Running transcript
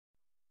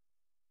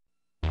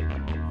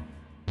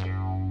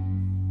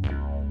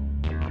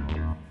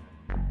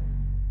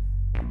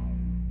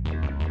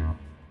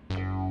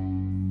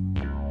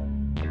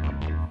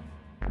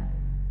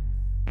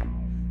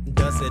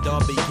Cause it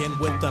all began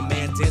with the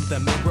man in the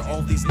mirror.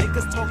 All these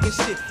niggas talking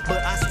shit,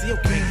 but I still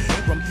can't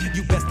hear them.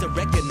 You best to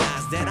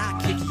recognize that I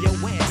kick your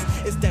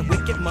ass. It's that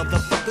wicked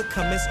motherfucker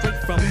coming straight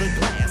from the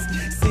glass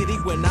city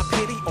when I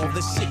pity all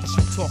the shit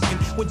you talking.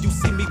 When you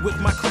see me with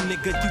my crew,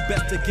 nigga, you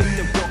best to get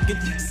to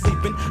walking.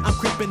 Sleeping, I'm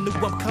creeping, knew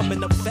I'm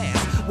coming up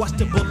fast. Watch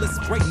the bullets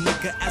spray,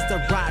 nigga, as the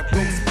ride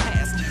rolls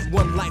past.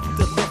 One life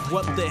to live,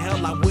 what the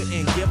hell I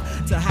wouldn't give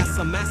to have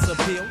some mass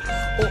appeal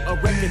or a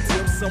record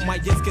deal, so my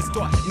ears can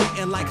start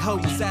meeting like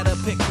hoes at a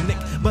picnic.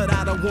 But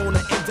I don't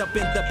wanna end up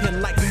in the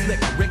pen like Slick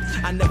Rick.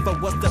 I never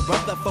was the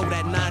brother for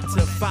that 9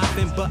 to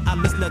 5, but I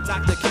listen to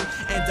Dr. King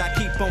and I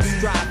keep on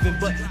striving.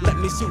 But let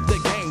me shoot the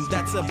game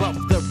that's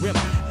above the rim,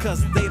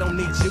 cause they don't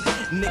need you,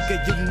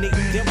 nigga, you need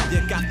them. You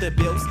got the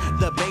bills,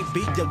 the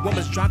baby, your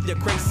woman's drive you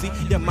crazy,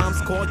 your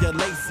mom's call you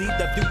lazy,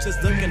 the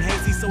future's looking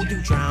hazy, so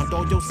you drowned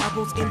all your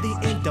sorrows in the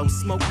endo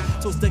smoke.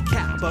 Toast the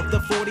cap of the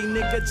 40,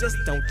 nigga, just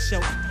don't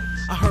choke.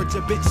 I heard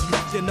your bitch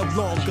left, you no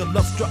longer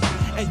love struck,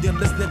 and you're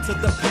listening to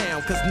the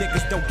pound, cause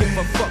niggas don't give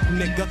a fuck,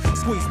 nigga.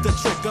 Squeeze the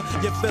trigger,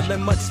 you're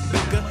feeling much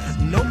bigger.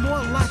 No more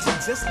logic,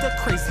 just a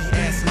crazy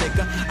ass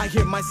nigga. I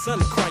hear my son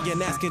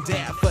crying, asking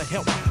dad for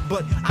help,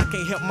 but I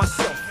can't help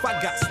myself, I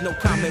got no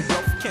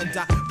commonwealth. Can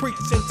I preach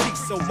and teach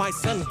so my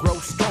son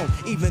grows strong,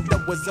 even though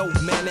his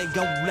old man ain't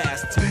gon'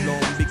 last too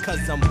long?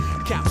 Because I'm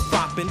cap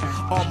popping,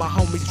 all my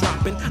homies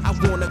dropping. I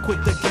wanna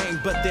quit the game,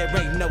 but there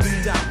ain't no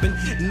stopping.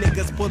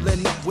 Niggas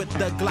pulling up with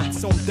the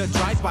Glocks on the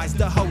drive-bys,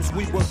 the hoes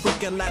we were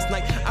freaking last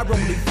night. I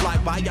only fly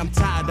by, I'm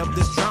tired of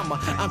this drama,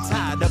 I'm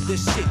tired of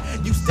this shit.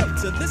 You step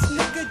to this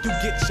nigga, you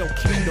get your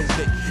candle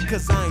lit,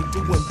 cause I ain't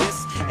doing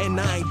this and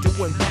I ain't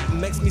doing that.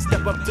 Makes me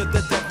step up to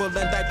the devil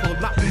and I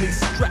pull out me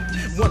strap.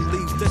 One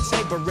leaves the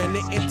chamber and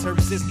it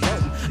enters his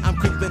dome. I'm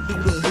creeping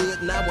through the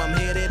hood, now I'm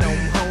headed on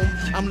home.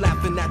 I'm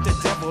laughing at the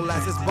devil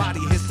as his body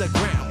hits the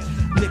ground.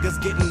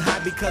 Niggas getting high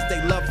because they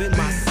loving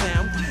my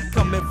sound.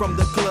 Coming from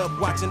the club,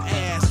 watching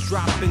ass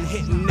dropping,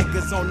 hitting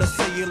niggas on the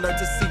cellular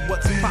to see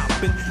what's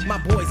popping. My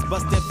boys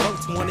busting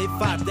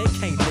 425, they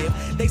can't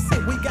live. They say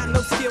we got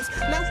no skills,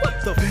 now what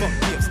the fuck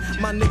gives?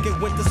 My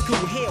nigga went to school,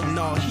 hell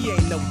no, he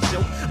ain't no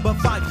joke. But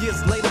 5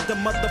 years later, the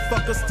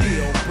motherfucker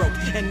still broke,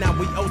 and now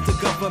we owe the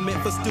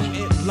government for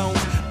student loans.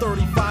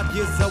 35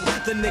 years old,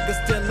 the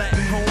nigga still at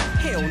home.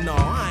 Hell no,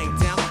 I ain't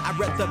down. I'd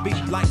rather be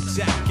like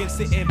Jack and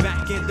sitting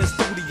back in the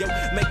studio,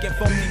 making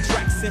funky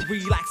tracks and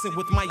relaxing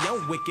with my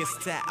own wicked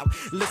style.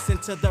 Listen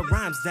to the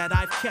rhymes that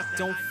I've kept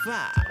on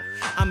file.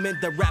 I'm in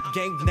the rap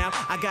game now,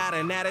 I got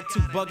an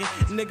attitude bugging.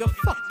 Nigga,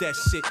 fuck that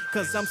shit,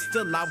 cause I'm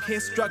still out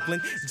here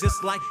struggling,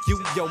 just like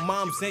you, your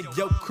moms and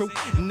your crew.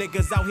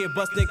 Niggas out here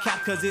busting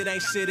cap cause it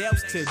ain't shit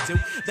else to do.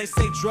 They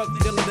say drug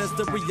dealing is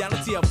the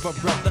reality of a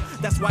brother.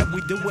 That's why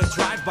we doing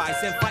drive-bys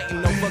and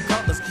fighting over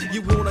colors.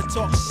 You wanna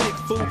talk shit,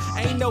 fool?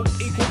 Ain't no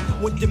equal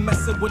when you're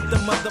messing with the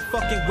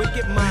motherfucking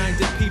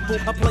wicked-minded people.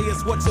 A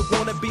player's what you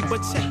wanna be,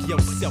 but check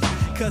yourself,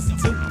 cause 2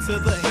 to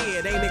the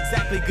head ain't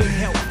exactly good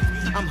health.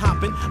 I'm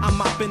hopping, I'm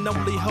mopping,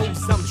 only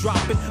hoes I'm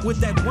dropping with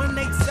that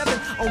 187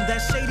 on that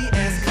shady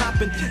ass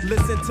copping.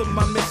 Listen to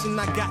my mission,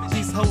 I got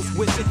these hoes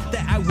wishing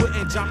that I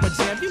wouldn't drop a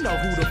jam. You know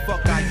who the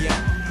fuck I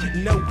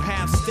am. No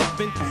half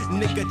stepping,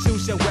 nigga,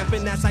 choose your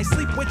weapon as I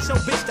sleep with your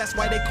bitch. That's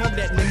why they call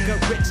that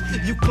nigga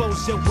rich. You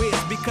close your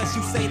ears because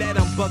you say that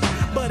I'm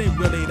bugging, but it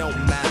really don't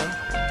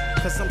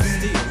matter, cause I'm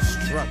still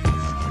struggling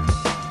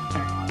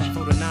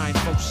for the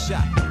 9-4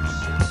 shot.